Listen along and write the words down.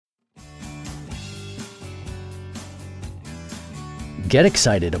Get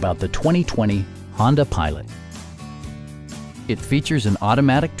excited about the 2020 Honda Pilot. It features an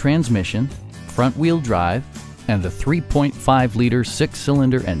automatic transmission, front-wheel drive, and a 3.5-liter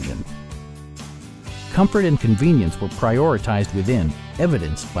six-cylinder engine. Comfort and convenience were prioritized within,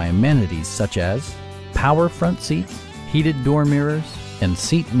 evidenced by amenities such as power front seats, heated door mirrors, and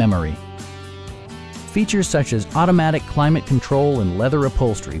seat memory. Features such as automatic climate control and leather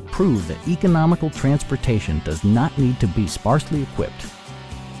upholstery prove that economical transportation does not need to be sparsely equipped.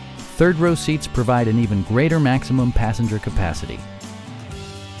 Third-row seats provide an even greater maximum passenger capacity.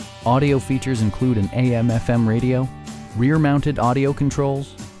 Audio features include an AM/FM radio, rear-mounted audio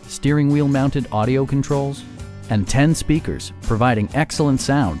controls, steering wheel-mounted audio controls, and 10 speakers, providing excellent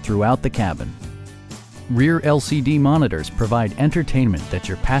sound throughout the cabin. Rear LCD monitors provide entertainment that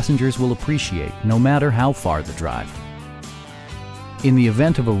your passengers will appreciate no matter how far the drive. In the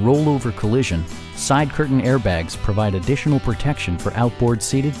event of a rollover collision, side curtain airbags provide additional protection for outboard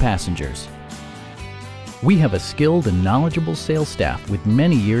seated passengers. We have a skilled and knowledgeable sales staff with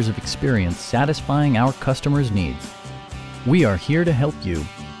many years of experience satisfying our customers' needs. We are here to help you